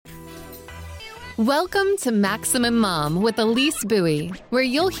Welcome to Maximum Mom with Elise Bowie, where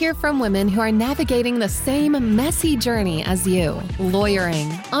you'll hear from women who are navigating the same messy journey as you. Lawyering,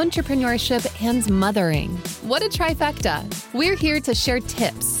 entrepreneurship, and mothering. What a trifecta. We're here to share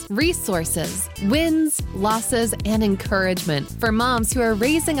tips, resources, wins, losses, and encouragement for moms who are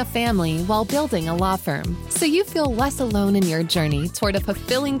raising a family while building a law firm, so you feel less alone in your journey toward a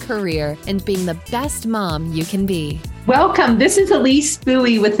fulfilling career and being the best mom you can be. Welcome. This is Elise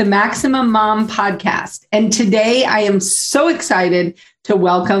Bowie with the Maximum Mom podcast. And today I am so excited to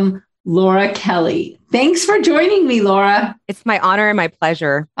welcome Laura Kelly. Thanks for joining me, Laura. It's my honor and my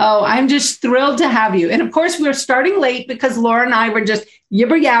pleasure. Oh, I'm just thrilled to have you. And of course, we're starting late because Laura and I were just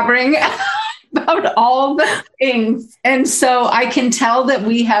yibber-yabbering about all the things. And so I can tell that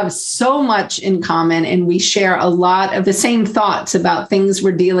we have so much in common and we share a lot of the same thoughts about things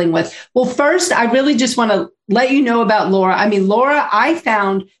we're dealing with. Well, first, I really just want to let you know about Laura. Laura, I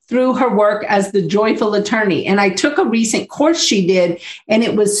found through her work as the Joyful Attorney. And I took a recent course she did, and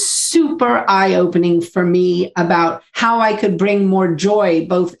it was super eye-opening for me about how I could bring more joy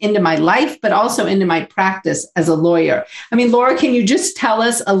both into my life, but also into my practice as a lawyer. Laura, can you just tell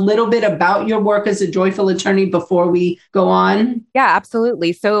us a little bit about your work as a Joyful Attorney before we go on? Yeah,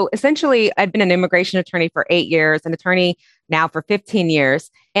 absolutely. So essentially, I've been an immigration attorney for 8 years, an attorney now for 15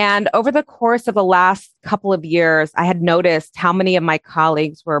 years. And over the course of the last couple of years, I had noticed how many of my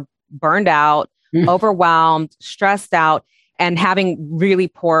colleagues were burned out, overwhelmed, stressed out, and having really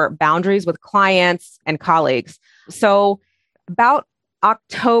poor boundaries with clients and colleagues. So about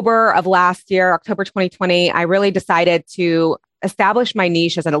October of last year, October 2020, I really decided to establish my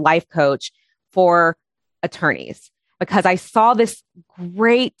niche as a life coach for attorneys because I saw this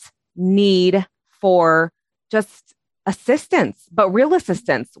great need for just assistance, but real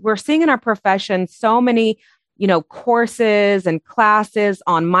assistance. We're seeing in our profession so many, courses and classes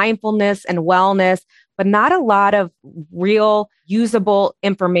on mindfulness and wellness, but not a lot of real usable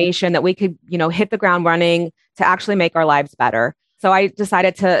information that we could, hit the ground running to actually make our lives better. So I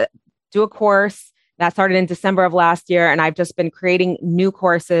decided to do a course that started in December of last year. And I've just been creating new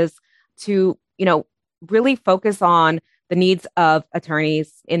courses to, really focus on the needs of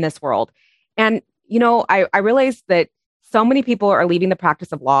attorneys in this world. And I realized that so many people are leaving the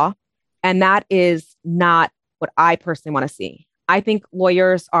practice of law, and that is not what I personally want to see. I think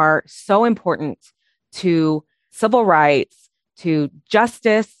lawyers are so important to civil rights, to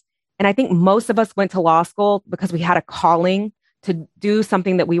justice. And I think most of us went to law school because we had a calling to do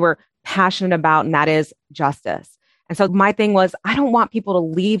something that we were passionate about, and that is justice. And so my thing was, I don't want people to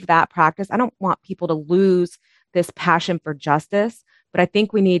leave that practice. I don't want people to lose this passion for justice, but I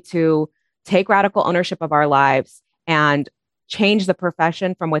think we need to take radical ownership of our lives and change the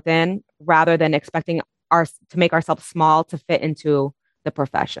profession from within rather than expecting to make ourselves small to fit into the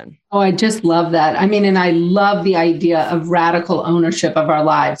profession. Oh, I just love that. And I love the idea of radical ownership of our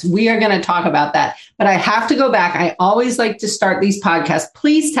lives. We are going to talk about that, but I have to go back. I always like to start these podcasts.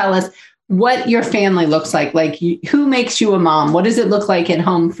 Please tell us what your family looks like. Who makes you a mom? What does it look like at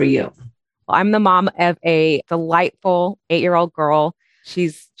home for you? Well, I'm the mom of a delightful 8-year-old girl.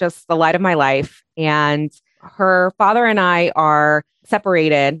 She's just the light of my life. And her father and I are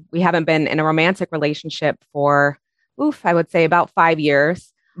separated. We haven't been in a romantic relationship for, I would say about 5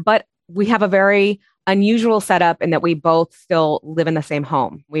 years. But we have a very unusual setup in that we both still live in the same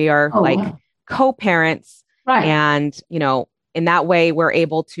home. We are co-parents. Right. And, in that way, we're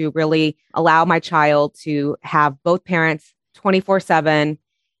able to really allow my child to have both parents 24/7.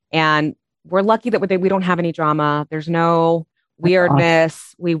 And we're lucky that we don't have any drama. There's no weirdness.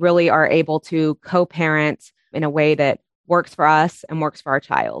 Awesome. We really are able to co-parent in a way that works for us and works for our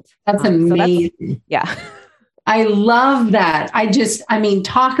child. That's amazing. Yeah. I love that.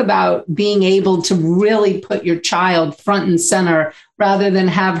 Talk about being able to really put your child front and center rather than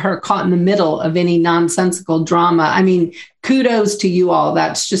have her caught in the middle of any nonsensical drama. Kudos to you all.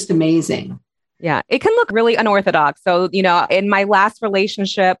 That's just amazing. Yeah, it can look really unorthodox. So, in my last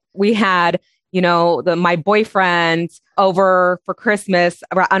relationship, we had my boyfriend over for Christmas,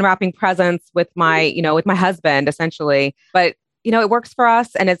 unwrapping presents with my husband, essentially. But, it works for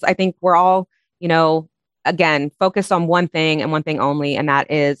us. And I think we're all, again, focused on one thing and one thing only. And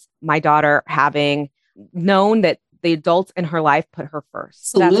that is my daughter having known that the adults in her life put her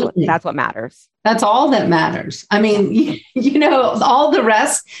first. Absolutely. That's what matters. That's all that matters. I mean, all the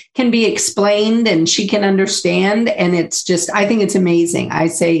rest can be explained and she can understand. And it's just, I think it's amazing. I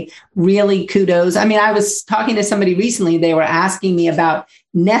say really kudos. I mean, I was talking to somebody recently, they were asking me about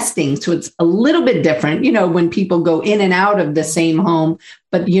nesting. So it's a little bit different, when people go in and out of the same home,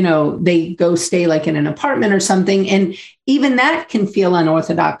 but, they go stay like in an apartment or something. And even that can feel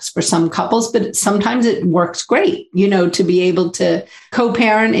unorthodox for some couples, but sometimes it works great, to be able to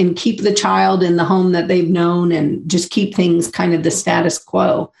co-parent and keep the child in the home that they've known and just keep things kind of the status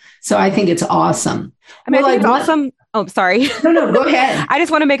quo. So I think it's awesome. I mean, I think it's awesome. Oh, sorry. No, go ahead. I just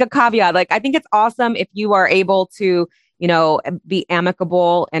want to make a caveat. Like, I think it's awesome if you are able to, be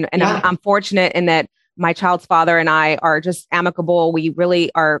amicable. And I'm fortunate in that my child's father and I are just amicable. We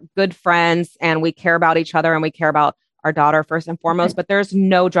really are good friends and we care about each other and we care about our daughter first and foremost, but there's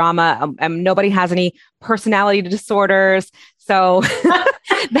no drama. Nobody has any personality disorders. So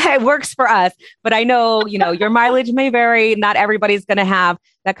that works for us. But I know, your mileage may vary. Not everybody's going to have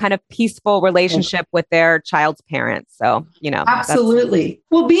that kind of peaceful relationship with their child's parents. So, Absolutely.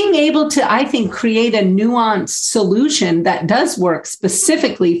 Well, being able to, I think, create a nuanced solution that does work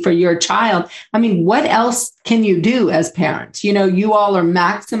specifically for your child. I mean, what else can you do as parents? You all are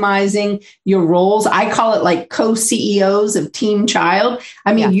maximizing your roles. I call it like co-CEOs of Team Child.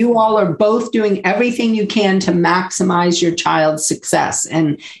 I mean, you all are both doing everything you can to maximize your child's success.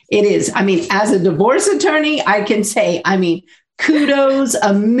 And it is, I mean, as a divorce attorney, I can say, kudos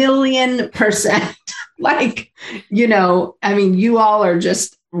 1,000,000%. Like, I mean, you all are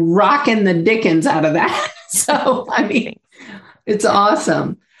just rocking the dickens out of that. So, I mean, it's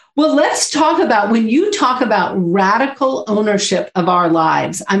awesome. Well, let's talk about when you talk about radical ownership of our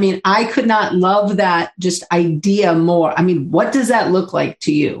lives. I mean, I could not love that just idea more. I mean, what does that look like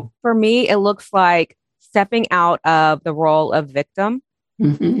to you? For me, it looks like stepping out of the role of victim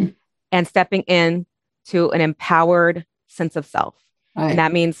and stepping in to an empowered sense of self. Right. And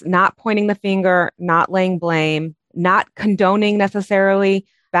that means not pointing the finger, not laying blame, not condoning necessarily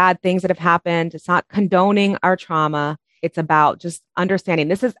bad things that have happened. It's not condoning our trauma. It's about just understanding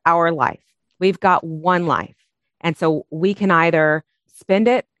this is our life. We've got one life. And so we can either spend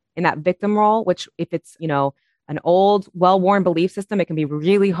it in that victim role, which if it's, an old, well-worn belief system, it can be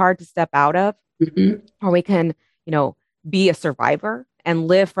really hard to step out of. Or we can, be a survivor and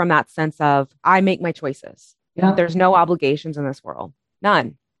live from that sense of, I make my choices. Yeah. There's no obligations in this world.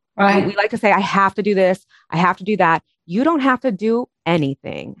 None. Right. We like to say, I have to do this. I have to do that. You don't have to do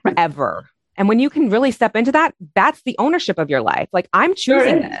anything ever. And when you can really step into that, that's the ownership of your life. Like, I'm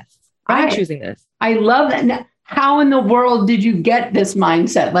choosing this. Right. I'm choosing this. I love that. How in the world did you get this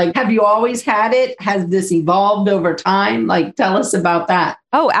mindset? Like, have you always had it? Has this evolved over time? Like, tell us about that.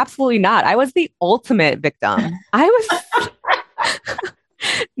 Oh, absolutely not. I was the ultimate victim.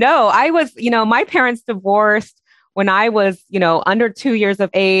 My parents divorced when I was, under 2 years of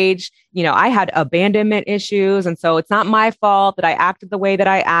age. I had abandonment issues. And so it's not my fault that I acted the way that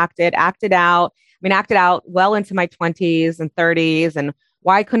I acted out well into my 20s and 30s. And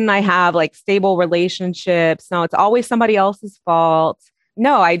why couldn't I have like stable relationships? No, it's always somebody else's fault.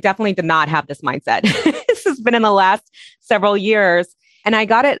 No, I definitely did not have this mindset. This has been in the last several years. And I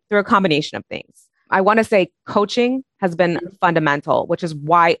got it through a combination of things. I want to say coaching has been fundamental, which is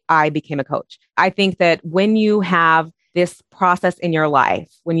why I became a coach. I think that when you have this process in your life,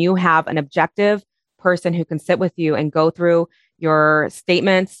 when you have an objective person who can sit with you and go through your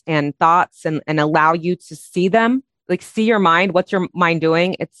statements and thoughts and allow you to see them, like see your mind, what's your mind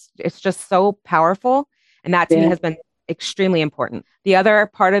doing? It's just so powerful. And that to me has been extremely important. The other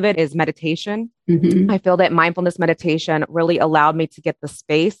part of it is meditation. I feel that mindfulness meditation really allowed me to get the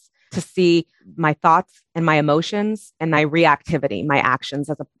space to see my thoughts and my emotions and my reactivity, my actions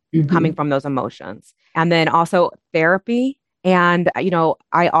as coming from those emotions. And then also therapy. And,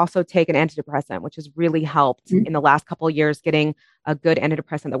 I also take an antidepressant, which has really helped in the last couple of years getting a good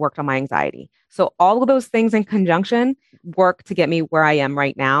antidepressant that worked on my anxiety. So all of those things in conjunction work to get me where I am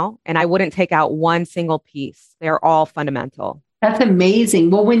right now. And I wouldn't take out one single piece. They're all fundamental. That's amazing.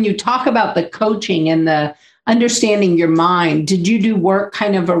 Well, when you talk about the coaching and the understanding your mind, did you do work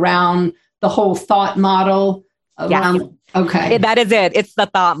kind of around the whole thought model? Yes. Okay. That is it. It's the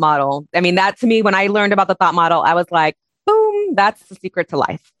thought model. I mean, that to me, when I learned about the thought model, I was like, boom, that's the secret to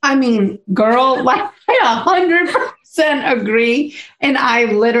life. I mean, girl, like I 100% agree. And I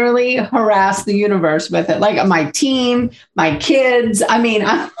literally harass the universe with it. Like my team, my kids. I mean,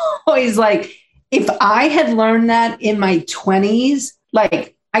 I'm always like, if I had learned that in my 20s,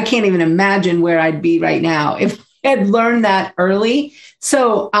 like I can't even imagine where I'd be right now if I had learned that early.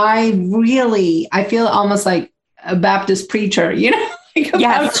 So I feel almost like a Baptist preacher,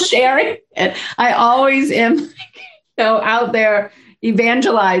 about sharing it. I always am, out there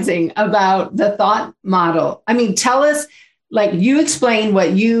evangelizing about the thought model. I mean, tell us, like, you explain what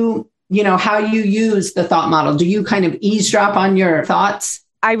how you use the thought model. Do you kind of eavesdrop on your thoughts?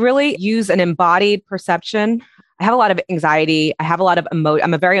 I really use an embodied perception. I have a lot of anxiety. I have a lot of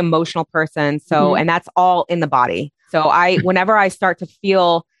I'm a very emotional person. So, and that's all in the body. So whenever I start to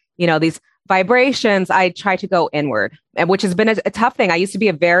feel, these vibrations, I try to go inward, which has been a tough thing. I used to be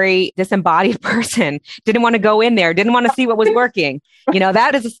a very disembodied person, didn't want to go in there, didn't want to see what was working.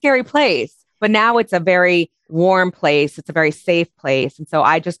 That is a scary place. But now it's a very warm place. It's a very safe place. And so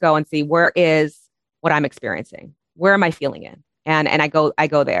I just go and see, where is what I'm experiencing? Where am I feeling it? And I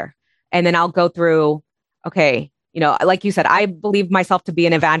go there. And then I'll go through, okay, like you said, I believe myself to be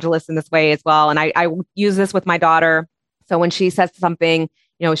an evangelist in this way as well. And I use this with my daughter. So when she says something,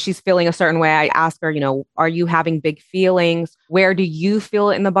 she's feeling a certain way, I ask her, are you having big feelings? Where do you feel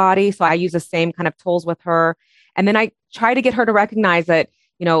it in the body? So I use the same kind of tools with her. And then I try to get her to recognize that,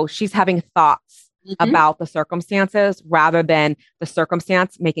 she's having thoughts about the circumstances rather than the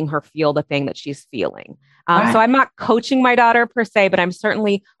circumstance making her feel the thing that she's feeling. So I'm not coaching my daughter per se, but I'm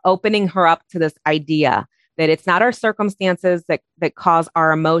certainly opening her up to this idea that it's not our circumstances that cause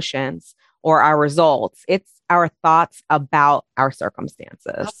our emotions or our results. It's our thoughts about our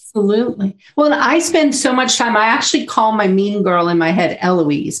circumstances. Absolutely. Well, I spend so much time. I actually call my mean girl in my head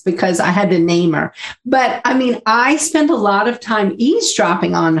Eloise because I had to name her. But I mean, I spend a lot of time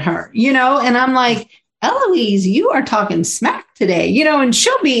eavesdropping on her, and I'm like, Eloise, you are talking smack today, and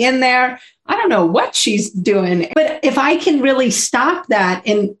she'll be in there. I don't know what she's doing. But if I can really stop that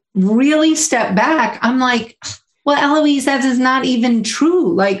and really step back, I'm like, well, Eloise, that is not even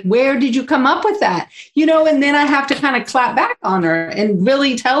true. Like, where did you come up with that? And then I have to kind of clap back on her and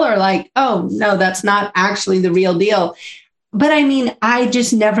really tell her, like, oh, no, that's not actually the real deal. But I mean, I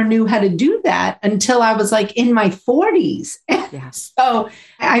just never knew how to do that until I was like in my 40s. Yes. So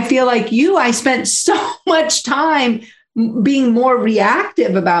I feel like I spent so much time being more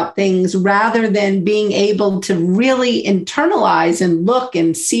reactive about things rather than being able to really internalize and look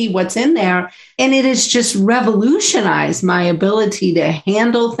and see what's in there. And it has just revolutionized my ability to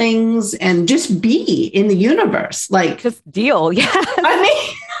handle things and just be in the universe. Like, just deal. Yeah. I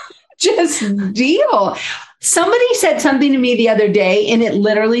mean, just deal. Somebody said something to me the other day, and it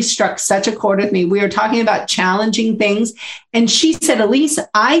literally struck such a chord with me. We were talking about challenging things. And she said, Elise,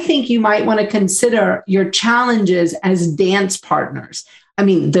 I think you might want to consider your challenges as dance partners. I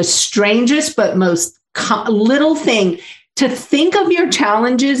mean, the strangest but most little thing, to think of your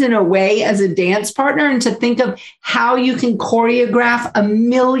challenges in a way as a dance partner and to think of how you can choreograph a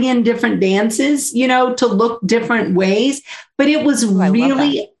million different dances, to look different ways. But it was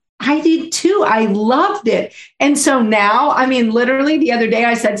I did too. I loved it. And so now, I mean, literally the other day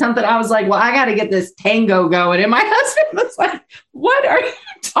I said something, I was like, well, I got to get this tango going. And my husband was like, what are you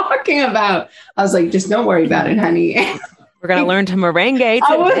talking about? I was like, just don't worry about it, honey. We're going to learn to merengue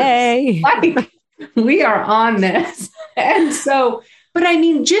today. Like, we are on this. And so, but I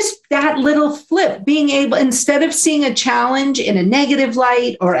mean, just that little flip, being able, instead of seeing a challenge in a negative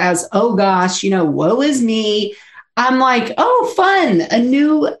light or as, oh gosh, woe is me, I'm like, oh, fun, a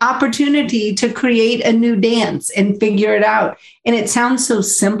new opportunity to create a new dance and figure it out. And it sounds so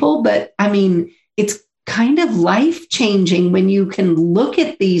simple, but I mean, it's kind of life-changing when you can look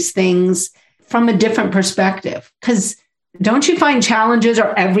at these things from a different perspective. Because don't you find challenges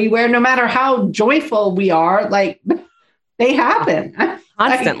are everywhere, no matter how joyful we are, like they happen.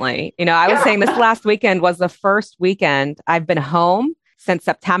 Constantly. I was saying this last weekend was the first weekend I've been home since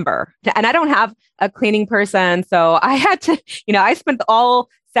September. And I don't have a cleaning person. So I had to, I spent all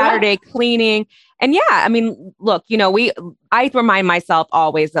Saturday cleaning. And yeah, I mean, look, I remind myself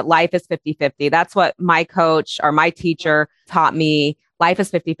always that life is 50-50. That's what my coach or my teacher taught me. Life is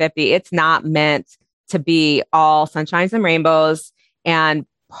 50-50. It's not meant to be all sunshines and rainbows. And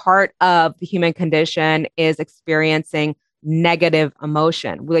part of the human condition is experiencing negative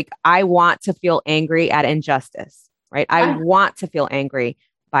emotion. Like, I want to feel angry at injustice. Right. I want to feel angry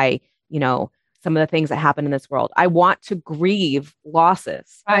by, some of the things that happen in this world. I want to grieve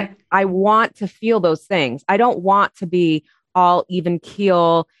losses. Right. I want to feel those things. I don't want to be all even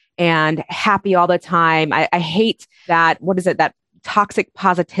keel and happy all the time. I hate that. What is it? That toxic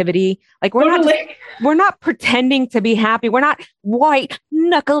positivity. Like, we're not pretending to be happy. We're not white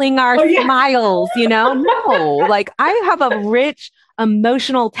knuckling our smiles, No, like, I have a rich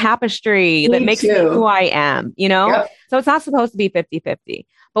emotional tapestry that makes me who I am, Yep. So it's not supposed to be 50-50.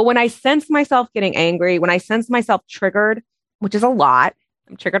 But when I sense myself getting angry, when I sense myself triggered, which is a lot,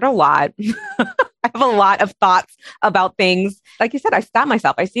 I'm triggered a lot. I have a lot of thoughts about things. Like you said, I stop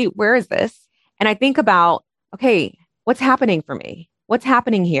myself. I see, where is this? And I think about, okay, what's happening for me? What's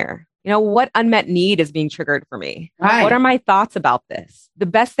happening here? What unmet need is being triggered for me? Right. What are my thoughts about this? The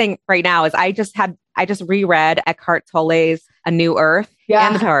best thing right now is I just reread Eckhart Tolle's A New Earth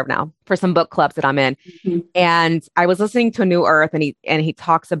and The Power of Now for some book clubs that I'm in. Mm-hmm. And I was listening to A New Earth, and he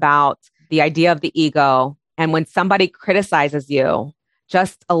talks about the idea of the ego. And when somebody criticizes you,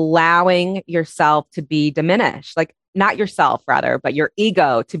 just allowing yourself to be diminished, like not yourself rather, but your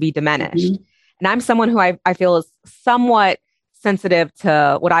ego to be diminished. Mm-hmm. And I'm someone who I feel is somewhat sensitive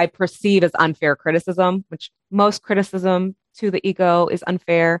to what I perceive as unfair criticism, which most criticism to the ego is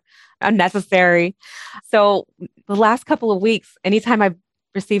unfair, unnecessary. So the last couple of weeks, anytime I've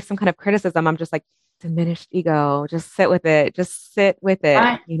received some kind of criticism, I'm just like, diminished ego, just sit with it. Just sit with it.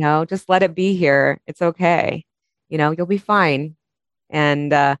 Right. Just let it be here. It's okay. You'll be fine.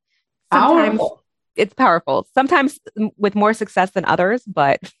 And sometimes it's powerful, sometimes with more success than others,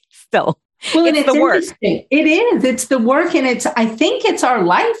 but still. Well, it's the work. It is. It's the work. And I think it's our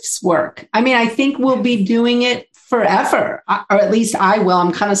life's work. I mean, I think we'll be doing it forever, or at least I will.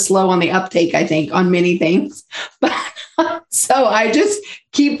 I'm kind of slow on the uptake, I think, on many things. But so I just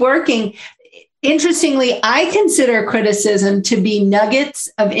keep working. Interestingly, I consider criticism to be nuggets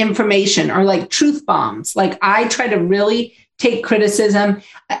of information or like truth bombs. Like I try to really take criticism.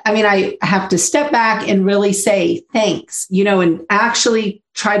 I mean, I have to step back and really say thanks, and actually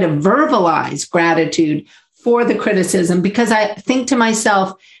try to verbalize gratitude for the criticism, because I think to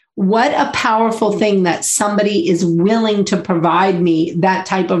myself, what a powerful thing that somebody is willing to provide me that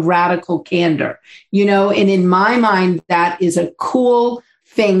type of radical candor, and in my mind, that is a cool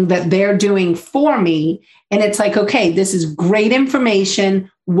thing that they're doing for me. And it's like, okay, this is great information.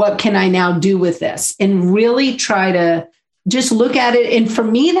 What can I now do with this? And really try to just look at it. And for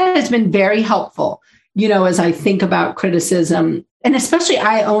me, that has been very helpful, as I think about criticism. And especially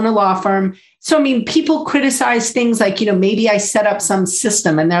I own a law firm. So, I mean, people criticize things like, maybe I set up some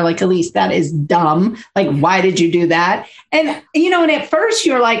system and they're like, Elise, that is dumb. Like, why did you do that? And, and at first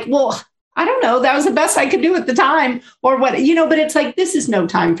you're like, well, I don't know. That was the best I could do at the time or what, but it's like, this is no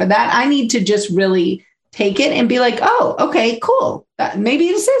time for that. I need to just really take it and be like, oh, okay, cool. Maybe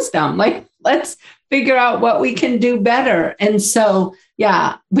this is dumb. Like, let's figure out what we can do better. And so,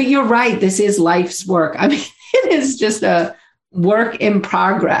 yeah, but you're right. This is life's work. I mean, it is just a work in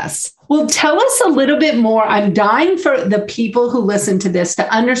progress. Well, tell us a little bit more. I'm dying for the people who listen to this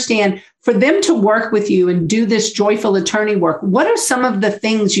to understand, for them to work with you and do this joyful attorney work. What are some of the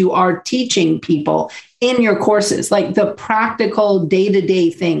things you are teaching people in your courses, like the practical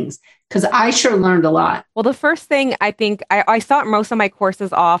day-to-day things? Because I sure learned a lot. Well, the first thing I think I start most of my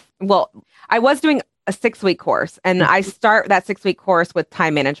courses off. Well, I was doing a 6-week course, and I start that 6-week course with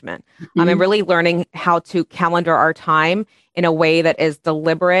time management. And really learning how to calendar our time in a way that is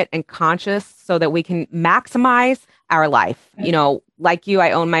deliberate and conscious so that we can maximize our life. Like you,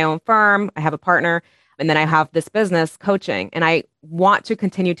 I own my own firm. I have a partner, and then I have this business coaching, and I want to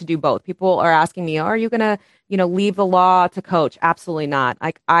continue to do both. People are asking me, are you going to, leave the law to coach? Absolutely not.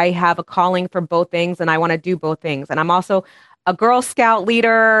 Like, I have a calling for both things, and I want to do both things. And I'm also a Girl Scout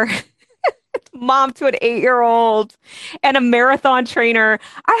leader, mom to an 8-year-old, and a marathon trainer.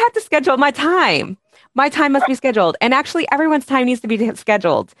 I have to schedule my time. My time must be scheduled. And actually, everyone's time needs to be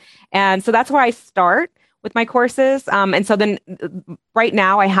scheduled. And so that's where I start with my courses. And so then right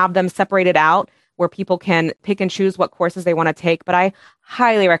now I have them separated out where people can pick and choose what courses they want to take. But I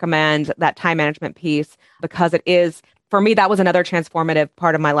highly recommend that time management piece, because it is, for me, that was another transformative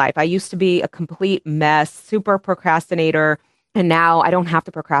part of my life. I used to be a complete mess, super procrastinator. And now I don't have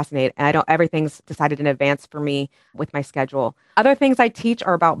to procrastinate, and everything's decided in advance for me with my schedule. Other things I teach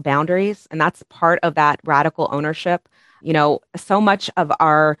are about boundaries, and that's part of that radical ownership. So much of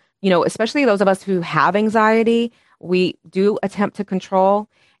our, especially those of us who have anxiety, we do attempt to control,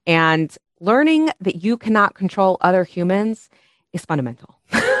 and learning that you cannot control other humans is fundamental.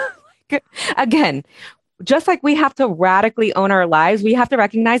 Again, just like we have to radically own our lives, we have to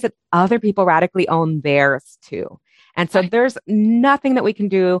recognize that other people radically own theirs too. And so there's nothing that we can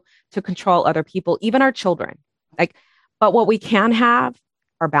do to control other people, even our children. But what we can have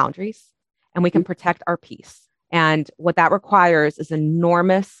are boundaries, and we can protect our peace. And what that requires is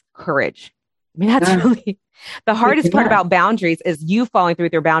enormous courage. I mean, that's really the hardest part about boundaries, is you following through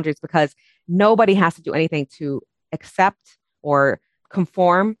with your boundaries, because nobody has to do anything to accept or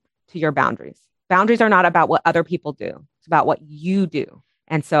conform to your boundaries. Boundaries are not about what other people do. It's about what you do.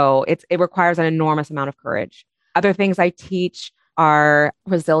 And so it requires an enormous amount of courage. Other things I teach are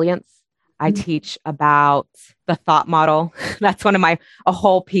resilience. I teach about the thought model. That's a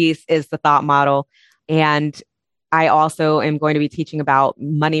whole piece is the thought model. And I also am going to be teaching about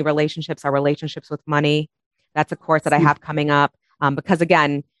money relationships, our relationships with money. That's a course that I have coming up because,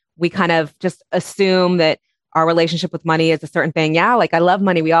 again, we kind of just assume that our relationship with money is a certain thing. Yeah, like I love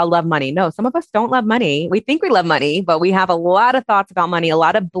money. We all love money. No, some of us don't love money. We think we love money, but we have a lot of thoughts about money, a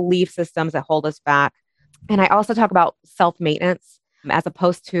lot of belief systems that hold us back. And I also talk about self-maintenance as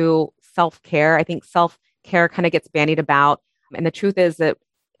opposed to self-care. I think self-care kind of gets bandied about. And the truth is that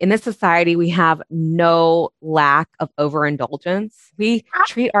in this society, we have no lack of overindulgence. We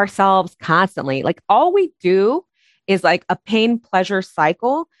treat ourselves constantly. Like all we do is like a pain pleasure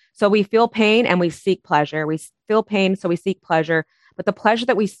cycle. So we feel pain and we seek pleasure. We feel pain, so we seek pleasure. But the pleasure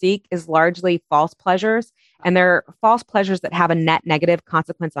that we seek is largely false pleasures. And they're false pleasures that have a net negative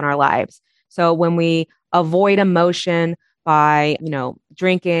consequence on our lives. So when we avoid emotion by,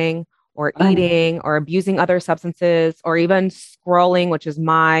 drinking or eating or abusing other substances or even scrolling, which is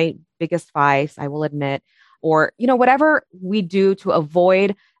my biggest vice, I will admit, or, whatever we do to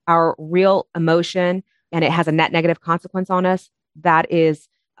avoid our real emotion and it has a net negative consequence on us, that is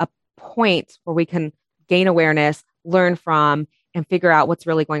a point where we can gain awareness, learn from, and figure out what's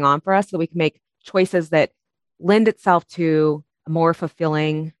really going on for us so we can make choices that lend itself to a more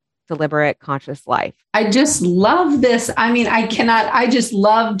fulfilling, deliberate, conscious life. I just love this. I just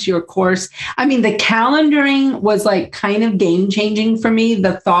loved your course. The calendaring was like kind of game changing for me.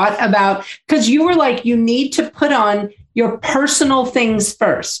 The thought about, because you were like, you need to put on your personal things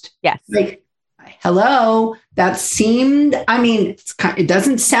first. Yes. Like, hello, that seemed, it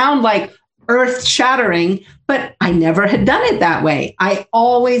doesn't sound like earth shattering, but I never had done it that way. I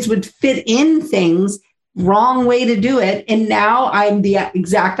always would fit in things wrong way to do it. And now I'm the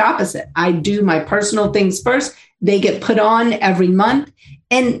exact opposite. I do my personal things first. They get put on every month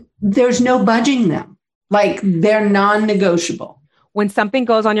and there's no budging them. Like they're non-negotiable. When something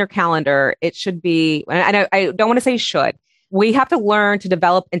goes on your calendar, it should be, and I don't want to say should, we have to learn to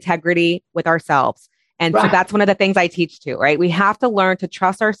develop integrity with ourselves. And so that's one of the things I teach too, right? We have to learn to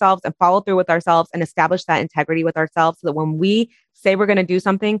trust ourselves and follow through with ourselves and establish that integrity with ourselves so that when we say we're going to do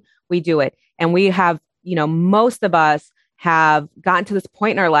something, we do it. And we have, most of us have gotten to this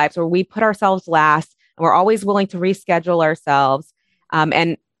point in our lives where we put ourselves last and we're always willing to reschedule ourselves.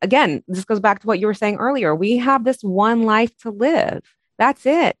 And again, this goes back to what you were saying earlier. We have this one life to live. That's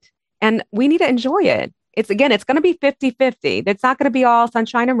it. And we need to enjoy it. It's going to be 50-50. It's not going to be all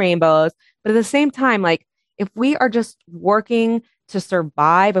sunshine and rainbows. But at the same time, like if we are just working to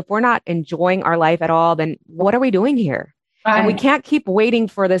survive, if we're not enjoying our life at all, then what are we doing here? Right. And we can't keep waiting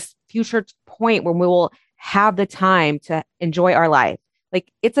for this future point when we will have the time to enjoy our life.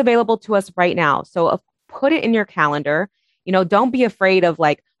 Like it's available to us right now. So put it in your calendar. Don't be afraid of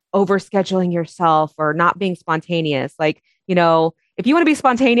like overscheduling yourself or not being spontaneous. Like, if you want to be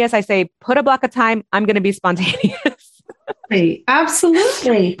spontaneous, I say, put a block of time. I'm going to be spontaneous.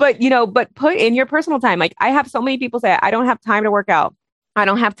 Absolutely. But put in your personal time. Like I have so many people say, I don't have time to work out. I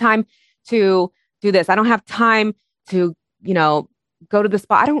don't have time to do this. I don't have time to, go to the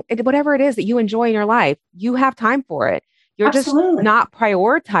spa. Whatever it is that you enjoy in your life, you have time for it. You're Absolutely. Just not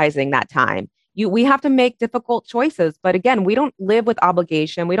prioritizing that time. We have to make difficult choices. But again, we don't live with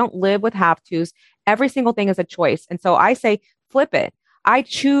obligation. We don't live with have-tos. Every single thing is a choice. And so I say, flip it. I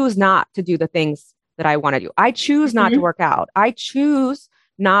choose not to do the things that I want to do. I choose not to work out. I choose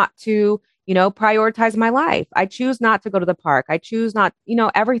not to, prioritize my life. I choose not to go to the park. I choose not,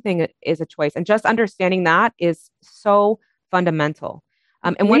 everything is a choice. And just understanding that is so fundamental.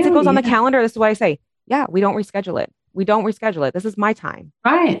 And once it goes on the calendar, this is what I say. Yeah, we don't reschedule it. We don't reschedule it. This is my time.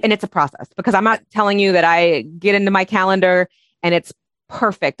 Right. And it's a process because I'm not telling you that I get into my calendar and it's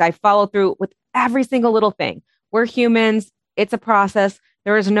perfect. I follow through with every single little thing. We're humans. It's a process.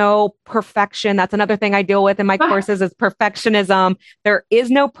 There is no perfection. That's another thing I deal with in my courses is perfectionism. There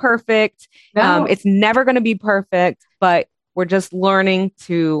is no perfect. No. It's never going to be perfect, but we're just learning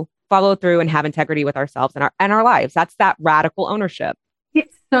to follow through and have integrity with ourselves and our lives. That's that radical ownership.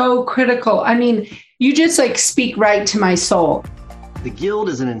 It's so critical. You just like speak right to my soul. The Guild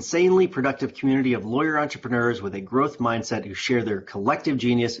is an insanely productive community of lawyer entrepreneurs with a growth mindset who share their collective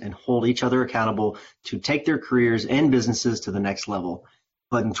genius and hold each other accountable to take their careers and businesses to the next level.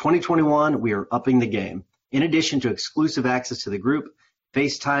 But in 2021, we are upping the game. In addition to exclusive access to the group,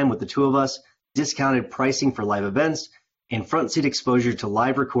 FaceTime with the two of us, discounted pricing for live events, and front seat exposure to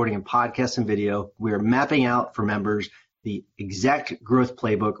live recording and podcasts and video, we are mapping out for members the exact growth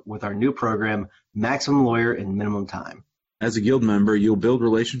playbook with our new program, Maximum Lawyer in Minimum Time. As a Guild member, you'll build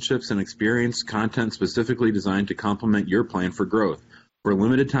relationships and experience content specifically designed to complement your plan for growth. For a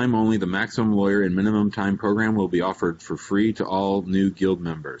limited time only, the Maximum Lawyer and Minimum Time program will be offered for free to all new Guild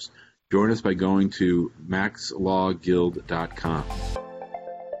members. Join us by going to maxlawguild.com.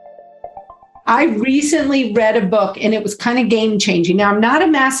 I recently read a book and it was kind of game changing. Now, I'm not a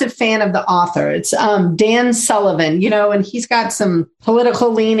massive fan of the author. It's Dan Sullivan, and he's got some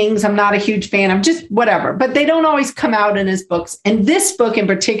political leanings. I'm not a huge fan of, just whatever, but they don't always come out in his books. And this book in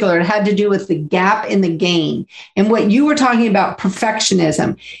particular, it had to do with the gap in the gain and what you were talking about,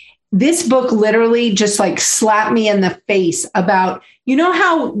 perfectionism. This book literally just like slapped me in the face about,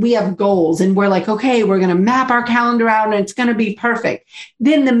 how we have goals and we're like, okay, we're going to map our calendar out and it's going to be perfect.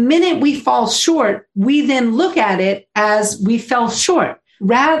 Then the minute we fall short, we then look at it as we fell short,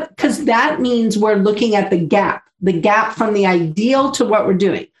 because that means we're looking at the gap from the ideal to what we're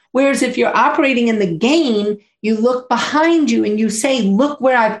doing. Whereas if you're operating in the gain, you look behind you and you say, look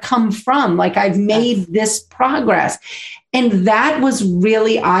where I've come from. Like I've made this progress. And that was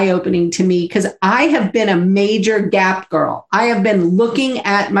really eye-opening to me because I have been a major gap girl. I have been looking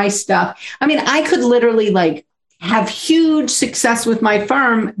at my stuff. I mean, I could literally have huge success with my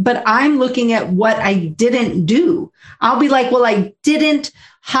firm, but I'm looking at what I didn't do. I'll be like, well, I didn't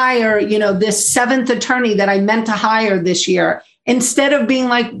hire, this 7th attorney that I meant to hire this year, instead of being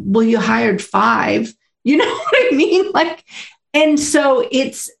like, well, you hired 5. You know what I mean? And so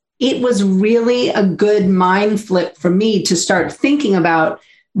it was really a good mind flip for me to start thinking about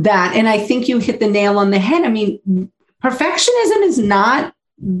that. And I think you hit the nail on the head. I mean, perfectionism is not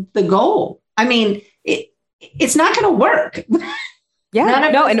the goal. I mean, it's not going to work. Yeah,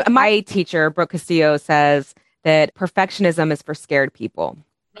 no. And my teacher, Brooke Castillo, says that perfectionism is for scared people.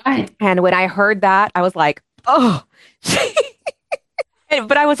 Right. And when I heard that, I was like, oh,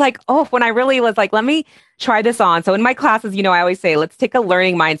 but I was like, oh, when I really was like, let me try this on. So in my classes, I always say, let's take a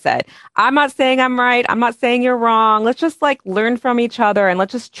learning mindset. I'm not saying I'm right. I'm not saying you're wrong. Let's just learn from each other and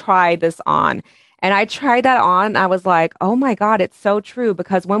let's just try this on. And I tried that on. I was like, oh my God, it's so true.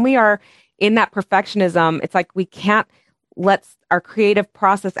 Because when we are in that perfectionism, it's like we can't let our creative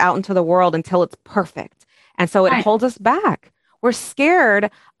process out into the world until it's perfect. And so it holds us back. We're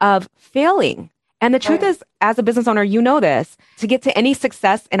scared of failing. And the truth is, as a business owner, this, to get to any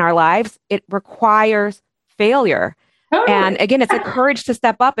success in our lives, it requires failure. And again, it's a courage to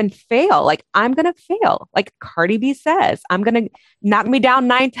step up and fail. I'm going to fail. Like Cardi B says, I'm going to knock me down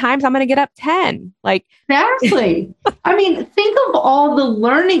 9 times. I'm going to get up 10. Exactly. I mean, think of all the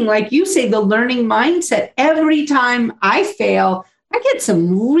learning, like you say, the learning mindset. Every time I fail, I get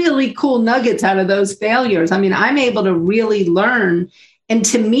some really cool nuggets out of those failures. I mean, I'm able to really learn. And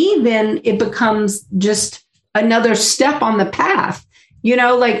to me, then it becomes just another step on the path.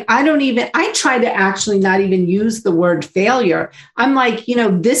 I try to actually not even use the word failure. I'm like,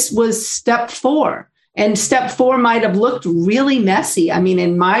 this was step 4. And step 4 might have looked really messy. I mean,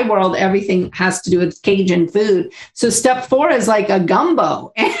 in my world, everything has to do with Cajun food. So step 4 is like a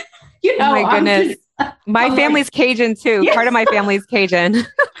gumbo. And, my goodness. My family's Cajun too. Yes. Part of my family's Cajun.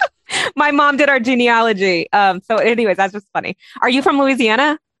 My mom did our genealogy. So anyways, that's just funny. Are you from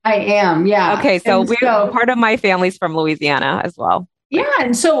Louisiana? I am. Yeah. Okay. So part of my family's from Louisiana as well. Yeah.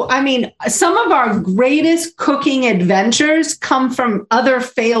 And so, I mean, some of our greatest cooking adventures come from other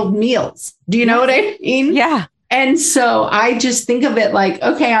failed meals. Do you know what I mean? Yeah. And so I just think of it like,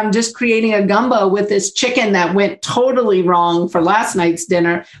 okay, I'm just creating a gumbo with this chicken that went totally wrong for last night's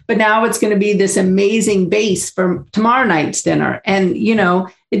dinner, but now it's going to be this amazing base for tomorrow night's dinner. And,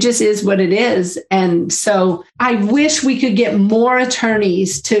 it just is what it is. And so I wish we could get more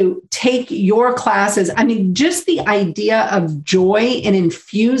attorneys to take your classes. I mean, just the idea of joy and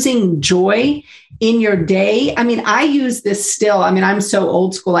infusing joy in your day. I mean, I use this still. I mean, I'm so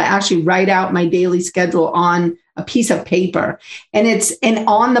old school. I actually write out my daily schedule on a piece of paper, and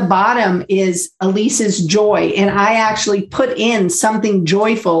on the bottom is Elise's joy. And I actually put in something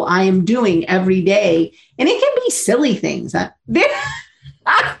joyful I am doing every day. And it can be silly things.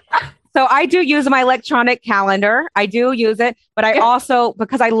 So I do use my electronic calendar. I do use it, but I also,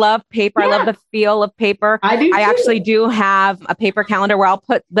 because I love paper, I love the feel of paper. I actually do have a paper calendar where I'll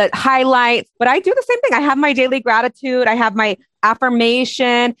put the highlights, but I do the same thing. I have my daily gratitude. I have my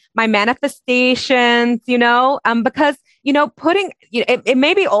affirmation, my manifestations, because, it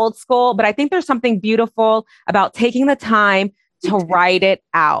may be old school, but I think there's something beautiful about taking the time to write it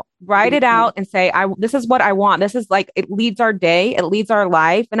out and say, this is what I want. This is it leads our day. It leads our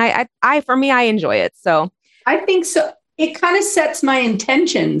life. And for me, I enjoy it. So I think so. it kind of sets my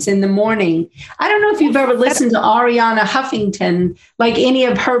intentions in the morning. I don't know if you've ever listened to Ariana Huffington, like any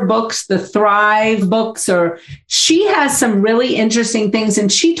of her books, the Thrive books, or she has some really interesting things.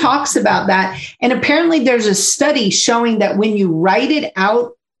 And she talks about that. And apparently there's a study showing that when you write it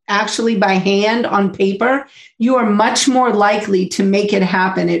out actually by hand on paper, you are much more likely to make it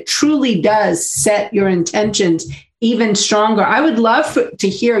happen. It truly does set your intentions even stronger. I would love to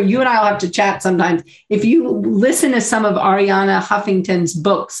hear, you and I will have to chat sometimes. If you listen to some of Ariana Huffington's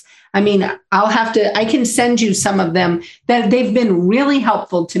books, I mean, I can send you some of them that they've been really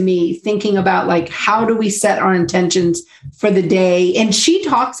helpful to me thinking about like, how do we set our intentions for the day? And she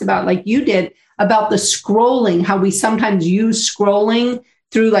talks about, like you did, about the scrolling, how we sometimes use scrolling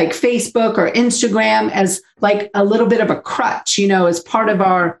through like Facebook or Instagram as like a little bit of a crutch, as part of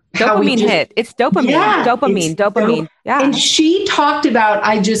our dopamine hit. It's dopamine, dopamine. Yeah. And she talked about,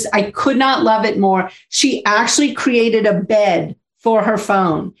 I could not love it more. She actually created a bed for her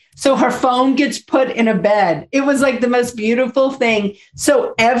phone. So her phone gets put in a bed. It was like the most beautiful thing.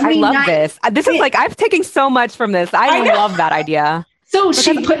 So every night. I love this. This is like, I'm taking so much from this. I love that idea. So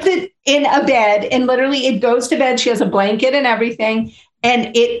she puts it in a bed and literally it goes to bed. She has a blanket and everything.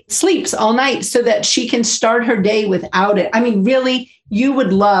 And it sleeps all night so that she can start her day without it. I mean, really, you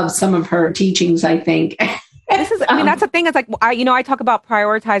would love some of her teachings, I think. That's the thing. It's like, I talk about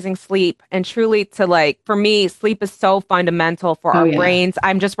prioritizing sleep, and truly for me, sleep is so fundamental for our brains.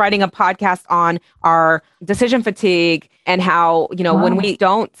 I'm just writing a podcast on our decision fatigue and how, when we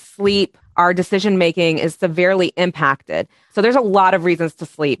don't sleep, our decision-making is severely impacted. So there's a lot of reasons to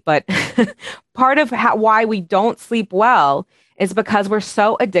sleep, but part of why we don't sleep well is because we're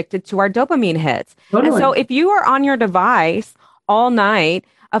so addicted to our dopamine hits. Totally. And so if you are on your device all night,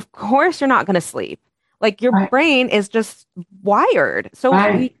 of course you're not going to sleep. Like your brain is just wired. So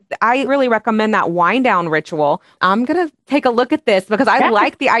I really recommend that wind down ritual. I'm going to take a look at this because I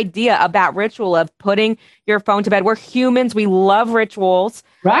like the idea of that ritual of putting your phone to bed. We're humans. We love rituals.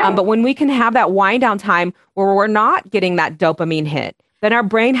 Right. But when we can have that wind down time where we're not getting that dopamine hit, then our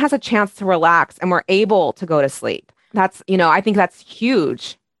brain has a chance to relax and we're able to go to sleep. That's, I think that's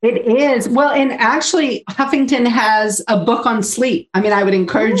huge. It is. Well, and actually, Huffington has a book on sleep. I mean, I would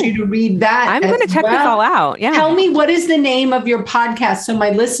encourage you to read that. I'm going to check this all out. Yeah. Tell me, what is the name of your podcast so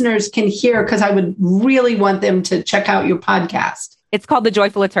my listeners can hear? Because I would really want them to check out your podcast. It's called The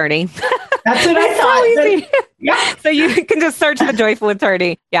Joyful Attorney. That's what I thought. So easy. Yeah. So you can just search The Joyful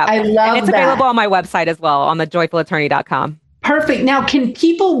Attorney. Yeah. I love It's available on my website as well, on thejoyfulattorney.com. Perfect. Now, can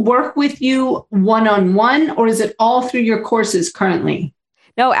people work with you one-on-one, or is it all through your courses currently?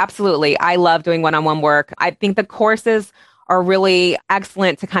 No, absolutely. I love doing one-on-one work. I think the courses are really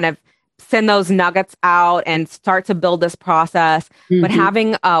excellent to kind of send those nuggets out and start to build this process. Mm-hmm. But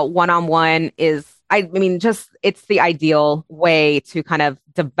having a one-on-one is, it's the ideal way to kind of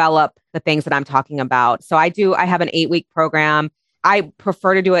develop the things that I'm talking about. So I have an 8-week program. I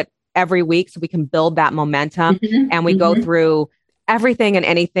prefer to do it every week so we can build that momentum and we go through everything and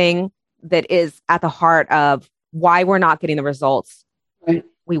anything that is at the heart of why we're not getting the results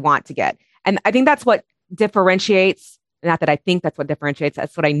we want to get. And I think that's what differentiates, not that I think that's what differentiates,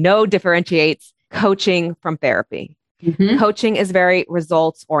 that's what I know differentiates coaching from therapy. Mm-hmm. Coaching is very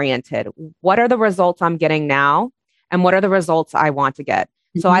results oriented. What are the results I'm getting now? And what are the results I want to get?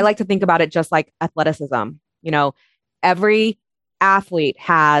 Mm-hmm. So I like to think about it just like athleticism. Every athlete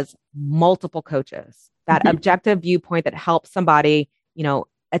has multiple coaches, that objective viewpoint that helps somebody,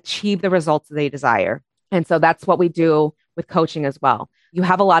 achieve the results that they desire. And so that's what we do with coaching as well. You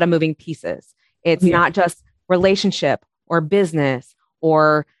have a lot of moving pieces. It's not just relationship or business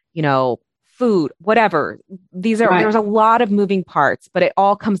or, food, whatever. There's a lot of moving parts, but it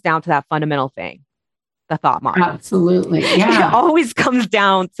all comes down to that fundamental thing, the thought model. Absolutely. Yeah. It always comes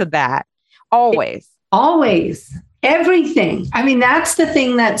down to that. Always. Always. Everything. I mean, that's the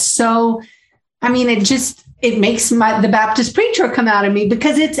thing that's so, it makes the Baptist preacher come out of me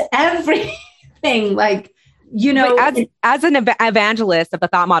because it's everything. Like, as an evangelist of the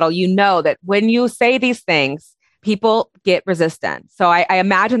thought model, that when you say these things, people get resistant. So I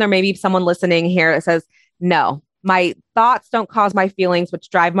imagine there may be someone listening here that says, no, my thoughts don't cause my feelings, which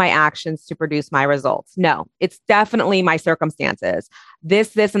drive my actions to produce my results. No, it's definitely my circumstances.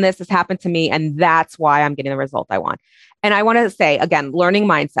 This, and this has happened to me. And that's why I'm getting the result I want. And I want to say, again, learning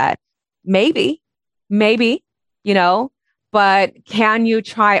mindset, maybe, but can you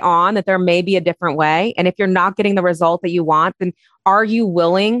try on that there may be a different way? And if you're not getting the result that you want, then are you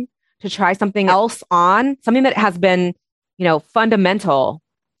willing to try something else on, something that has been, fundamental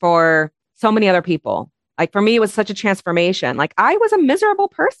for so many other people? Like for me, it was such a transformation. Like I was a miserable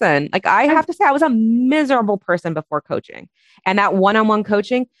person. Like I have to say, I was a miserable person before coaching. And that one-on-one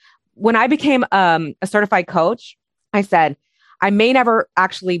coaching, when I became a certified coach, I said, I may never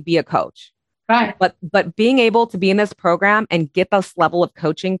actually be a coach. Right. But being able to be in this program and get this level of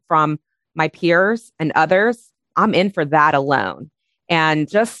coaching from my peers and others, I'm in for that alone. And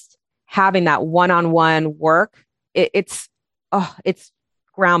just having that one-on-one work, it's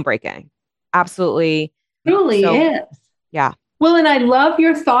groundbreaking. Absolutely. Truly is. Yeah. Well, and I love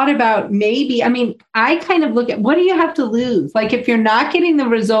your thought about maybe, I mean, I kind of look at what do you have to lose? Like if you're not getting the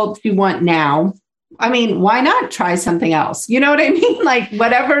results you want now, I mean, why not try something else? You know what I mean? Like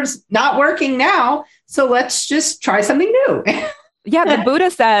whatever's not working now. So let's just try something new. Yeah. The Buddha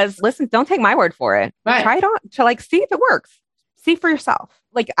says, listen, don't take my word for it. Right. Try it on to like, see if it works. See for yourself.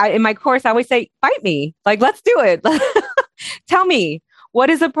 Like in my course, I always say, fight me. Like, let's do it. Tell me, what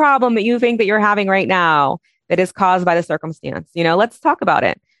is a problem that you think that you're having right now that is caused by the circumstance? You know, let's talk about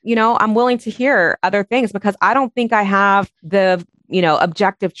it. You know, I'm willing to hear other things because I don't think I have the,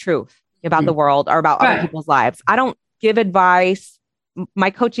 objective truth about the world or about other people's lives. I don't give advice. My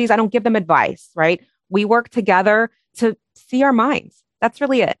coaches, I don't give them advice, right? We work together to see our minds. That's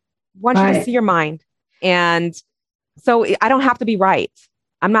really it. I want you to see your mind. And so I don't have to be right.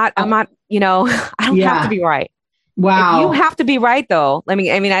 I'm not, I don't have to be right. Wow. If you have to be right though.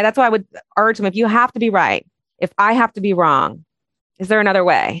 That's why I would urge them. If you have to be right, if I have to be wrong, is there another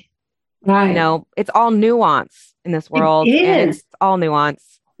way? Right. It's all nuance in this world. And it's all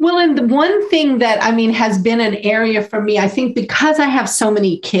nuance. Well, and the one thing that, has been an area for me, I think because I have so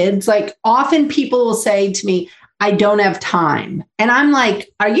many kids, like often people will say to me, I don't have time. And I'm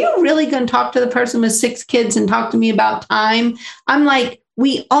like, are you really going to talk to the person with 6 kids and talk to me about time? I'm like,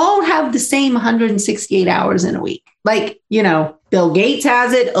 we all have the same 168 hours in a week. Like, Bill Gates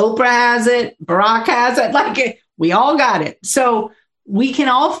has it, Oprah has it, Barack has it, like we all got it. So we can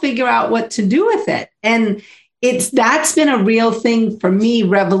all figure out what to do with it. And that's been a real thing for me,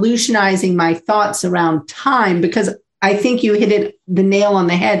 revolutionizing my thoughts around time, because I think you hit the nail on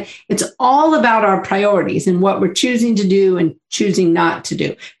the head. It's all about our priorities and what we're choosing to do and choosing not to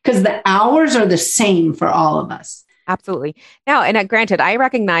do, because the hours are the same for all of us. Absolutely. Now, and granted, I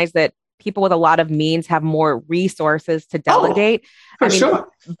recognize that people with a lot of means have more resources to delegate.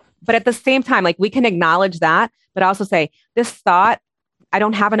 Sure. But at the same time, like we can acknowledge that, but also say this thought, I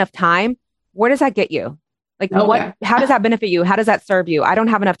don't have enough time. Where does that get you? Like how does that benefit you? How does that serve you? I don't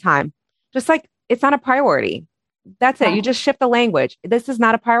have enough time. Just like, it's not a priority. That's it. You just shift the language. This is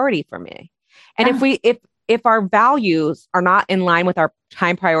not a priority for me. And if our values are not in line with our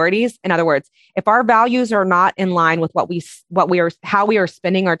time priorities, in other words, if our values are not in line with how we are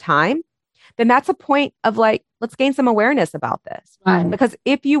spending our time, then that's a point of like, let's gain some awareness about this. Right. Because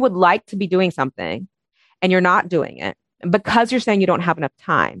if you would like to be doing something and you're not doing it because you're saying you don't have enough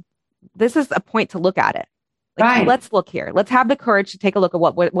time, this is a point to look at it. Like, let's look here. Let's have the courage to take a look at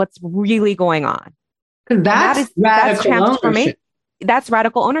what's really going on. That's transformation. That's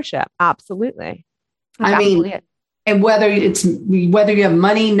radical ownership. Absolutely. And whether you have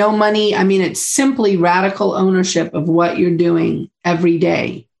money, no money, it's simply radical ownership of what you're doing every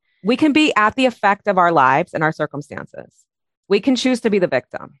day. We can be at the effect of our lives and our circumstances. We can choose to be the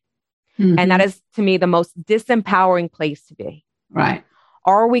victim. Mm-hmm. And that is, to me, the most disempowering place to be. Right.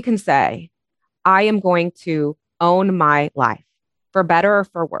 Or we can say, I am going to own my life, for better or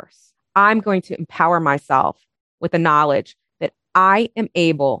for worse. I'm going to empower myself with the knowledge that I am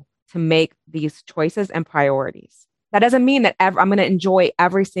able to make these choices and priorities. That doesn't mean that I'm going to enjoy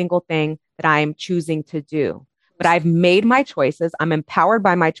every single thing that I'm choosing to do, but I've made my choices. I'm empowered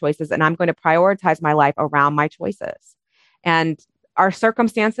by my choices, and I'm going to prioritize my life around my choices. And our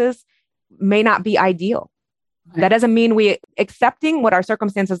circumstances may not be ideal. That doesn't mean accepting what our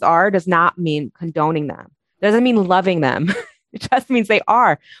circumstances are does not mean condoning them. Doesn't mean loving them. It just means they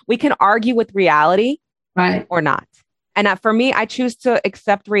are. We can argue with reality, right, or not. And for me, I choose to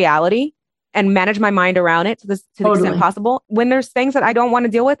accept reality and manage my mind around it to the extent possible. When there's things that I don't want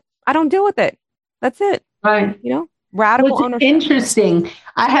to deal with, I don't deal with it. That's it. Right. Radical ownership. Interesting.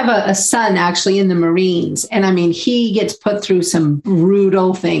 I have a son actually in the Marines, and he gets put through some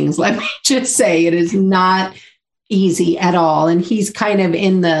brutal things. Let me just say, it is not easy at all. And he's kind of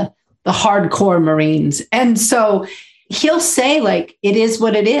in the hardcore Marines. And so he'll say, like, it is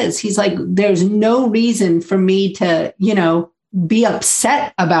what it is. He's like, there's no reason for me to, be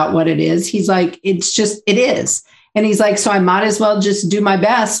upset about what it is. He's like, it is. And he's like, so I might as well just do my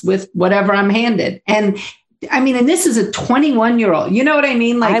best with whatever I'm handed. And and this is a 21-year-old, you know what I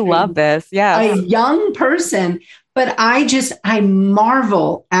mean? Like, I love this. Yeah. A young person, but I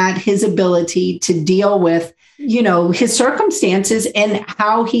marvel at his ability to deal with, his circumstances and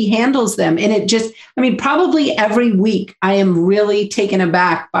how he handles them. And probably every week I am really taken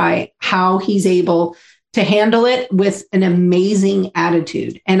aback by how he's able to handle it with an amazing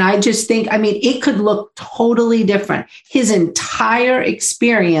attitude. And I just think, it could look totally different. His entire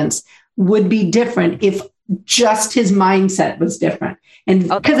experience would be different if just his mindset was different. And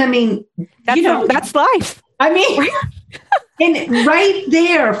because that's life. And right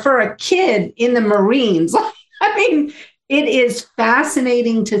there for a kid in the Marines, it is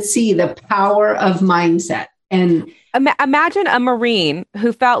fascinating to see the power of mindset. And imagine a Marine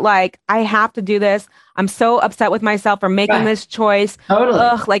who felt like, I have to do this. I'm so upset with myself for making this choice. Totally.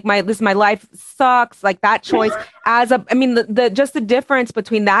 Ugh, my life sucks. Like that choice just the difference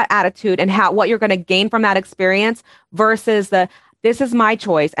between that attitude and what you're going to gain from that experience versus this is my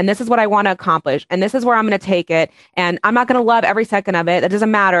choice and this is what I want to accomplish and this is where I'm going to take it. And I'm not going to love every second of it. That doesn't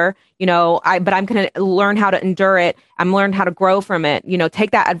matter, but I'm going to learn how to endure it. I'm learning how to grow from it,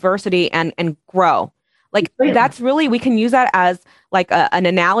 take that adversity and grow. Like that's really, we can use that as like an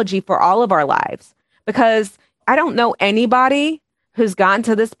analogy for all of our lives, because I don't know anybody who's gotten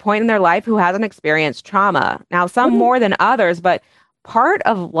to this point in their life who hasn't experienced trauma. Now, some more than others, but part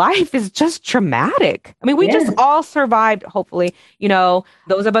of life is just traumatic. We just all survived. Hopefully,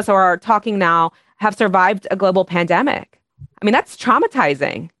 those of us who are talking now have survived a global pandemic. That's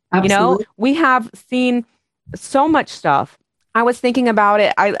traumatizing. Absolutely. We have seen so much stuff. I was thinking about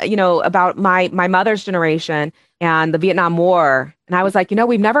it, about my mother's generation and the Vietnam War. And I was like,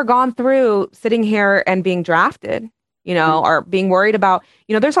 we've never gone through sitting here and being drafted, or being worried about,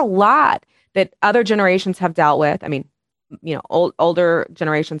 there's a lot that other generations have dealt with. Older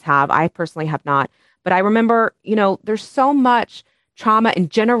generations have. I personally have not. But I remember, there's so much trauma and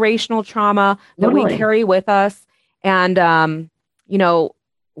generational trauma that we carry with us. And,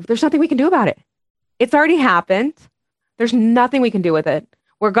 there's nothing we can do about it. It's already happened. There's nothing we can do with it.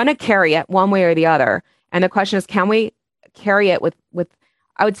 We're going to carry it one way or the other. And the question is, can we carry it with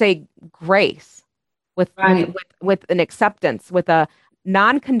I would say, grace, with an acceptance, with a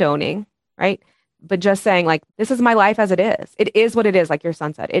non-condoning, right? But just saying, like, this is my life as it is. It is what it is, like your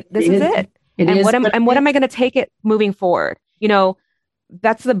son said. This is it. What am I going to take it moving forward?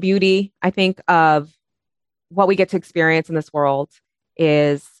 That's the beauty, I think, of what we get to experience in this world,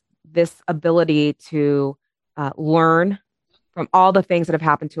 is this ability to learn from all the things that have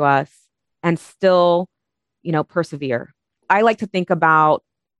happened to us and still, persevere. I like to think about,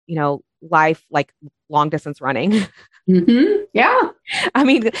 life like long distance running. Mm-hmm. Yeah.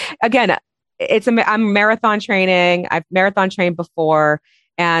 Again, I'm marathon training. I've marathon trained before,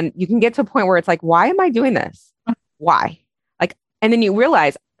 and you can get to a point where it's like, why am I doing this? Why? And then you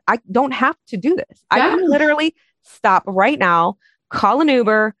realize I don't have to do this. Yeah. I can literally stop right now, call an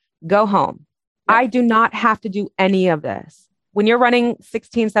Uber, go home. Yeah. I do not have to do any of this. When you're running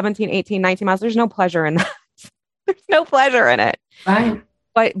 16, 17, 18, 19 miles, there's no pleasure in that. There's no pleasure in it. Right.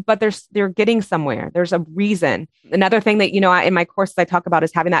 But they're getting somewhere. There's a reason. Another thing that, in my courses I talk about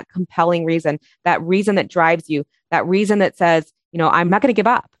is having that compelling reason, that reason that drives you, that reason that says, I'm not going to give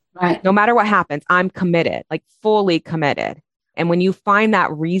up. Right. No matter what happens, I'm committed, like fully committed. And when you find that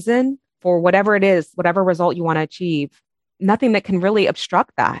reason for whatever it is, whatever result you want to achieve, nothing that can really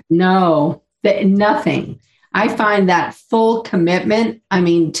obstruct that. No, nothing. I find that full commitment,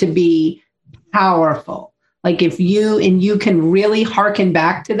 to be powerful. Like if you can really hearken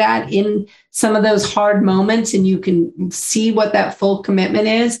back to that in some of those hard moments, and you can see what that full commitment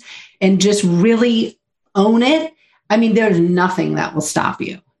is and just really own it. There's nothing that will stop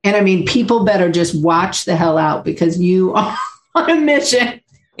you. And people better just watch the hell out, because you are on a mission.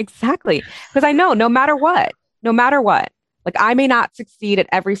 Exactly. Because I know no matter what, like I may not succeed at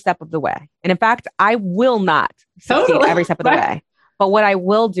every step of the way. And in fact, I will not succeed every step of the way. But what I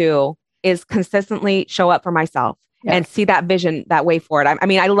will do is consistently show up for myself and see that vision, that way forward.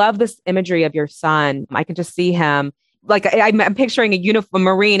 I love this imagery of your son. I can just see him. Like I'm picturing a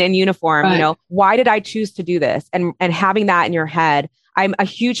Marine in uniform, right. Why did I choose to do this? And having that in your head. I'm a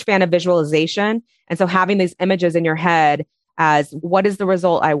huge fan of visualization. And so having these images in your head as what is the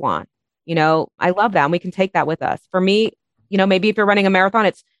result I want? I love that. And we can take that with us. For me, maybe if you're running a marathon,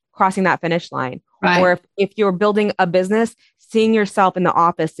 it's crossing that finish line. Right. Or if you're building a business, seeing yourself in the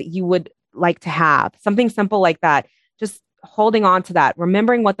office that you would like to have, something simple like that, just holding on to that,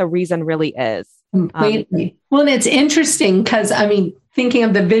 remembering what the reason really is. Completely. Well, and it's interesting because, thinking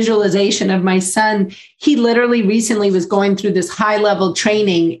of the visualization of my son, he literally recently was going through this high level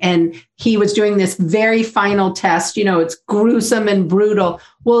training and he was doing this very final test. It's gruesome and brutal.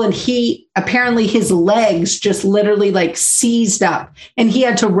 Well, and apparently his legs just literally like seized up and he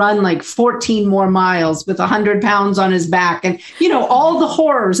had to run like 14 more miles with 100 pounds on his back and, all the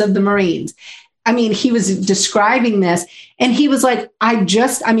horrors of the Marines. He was describing this and he was like,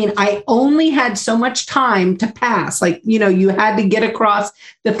 I only had so much time to pass. Like, you had to get across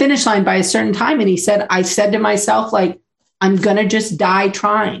the finish line by a certain time. And he said, I said to myself, like, I'm going to just die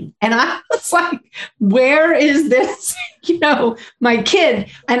trying. And I was like, where is this, my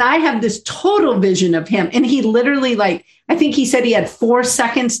kid? And I have this total vision of him. And he literally I think he said he had 4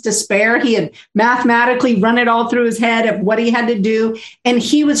 seconds to spare. He had mathematically run it all through his head of what he had to do. And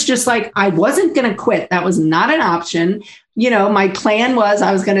he was just like, I wasn't going to quit. That was not an option. My plan was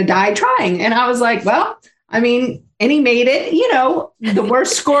I was going to die trying. And I was like, well, and he made it, the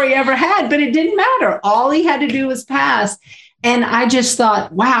worst score he ever had, but it didn't matter. All he had to do was pass. And I just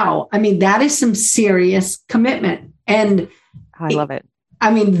thought, wow, that is some serious commitment. And I love it.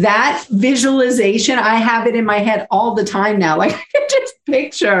 That visualization, I have it in my head all the time now. Like I can just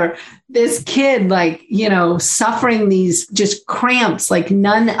picture this kid, suffering these just cramps like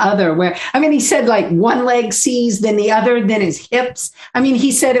none other where, he said like one leg seized, then the other, then his hips.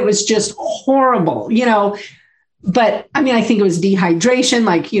 He said it was just horrible, but I think it was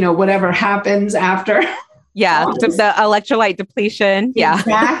dehydration, whatever happens after. Yeah. The electrolyte depletion. Yeah.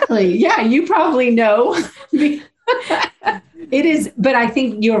 Exactly. Yeah. You probably know. It is, but I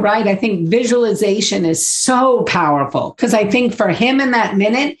think you're right. I think visualization is so powerful because I think for him in that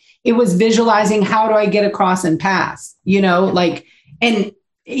minute, it was visualizing how do I get across and pass, and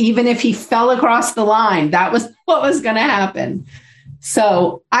even if he fell across the line, that was what was going to happen.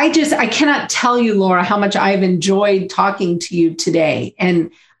 So I cannot tell you, Laura, how much I've enjoyed talking to you today. And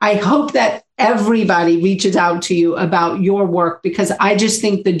I hope that everybody reaches out to you about your work because I just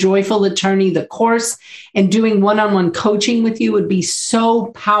think the Joyful Attorney, the course and doing one-on-one coaching with you would be so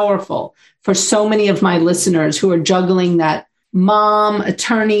powerful for so many of my listeners who are juggling that mom,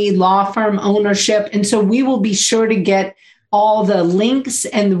 attorney, law firm ownership. And so we will be sure to get all the links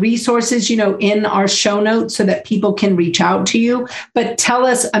and the resources, in our show notes so that people can reach out to you. But tell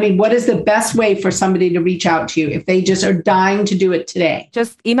us, what is the best way for somebody to reach out to you if they just are dying to do it today?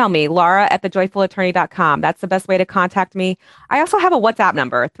 Just email me, Laura@thejoyfulattorney.com. That's the best way to contact me. I also have a WhatsApp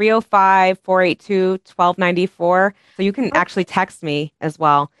number, 305-482-1294. So you can actually text me as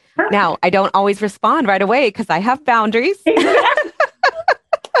well. Perfect. Now, I don't always respond right away because I have boundaries.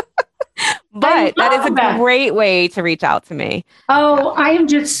 But that is a great way to reach out to me. Oh, I am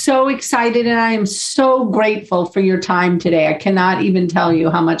just so excited and I am so grateful for your time today. I cannot even tell you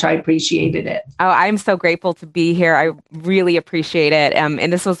how much I appreciated it. Oh, I'm so grateful to be here. I really appreciate it. And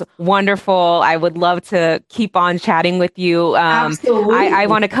this was wonderful. I would love to keep on chatting with you. Absolutely. I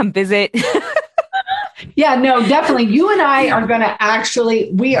want to come visit. Yeah, no, definitely. You and I are going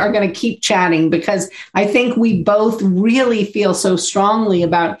to keep chatting because I think we both really feel so strongly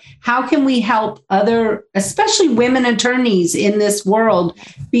about how can we help other, especially women attorneys in this world,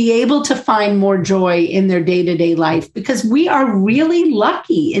 be able to find more joy in their day-to-day life because we are really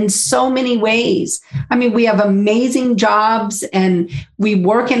lucky in so many ways. We have amazing jobs and we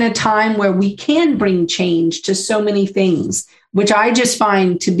work in a time where we can bring change to so many things, which I just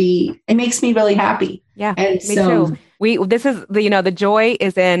find it makes me really happy. Yeah, and me too. This is the joy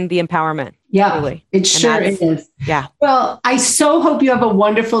is in the empowerment. Yeah, really. It sure is. Yeah. Well, I so hope you have a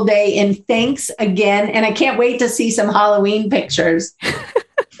wonderful day and thanks again. And I can't wait to see some Halloween pictures.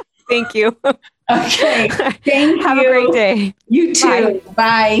 Thank you. Okay. Thank you. Have a great day. You too.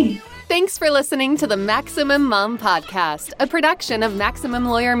 Bye. Thanks for listening to the Maximum Mom Podcast, a production of Maximum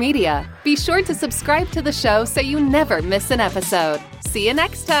Lawyer Media. Be sure to subscribe to the show so you never miss an episode. See you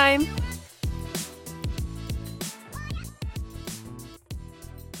next time.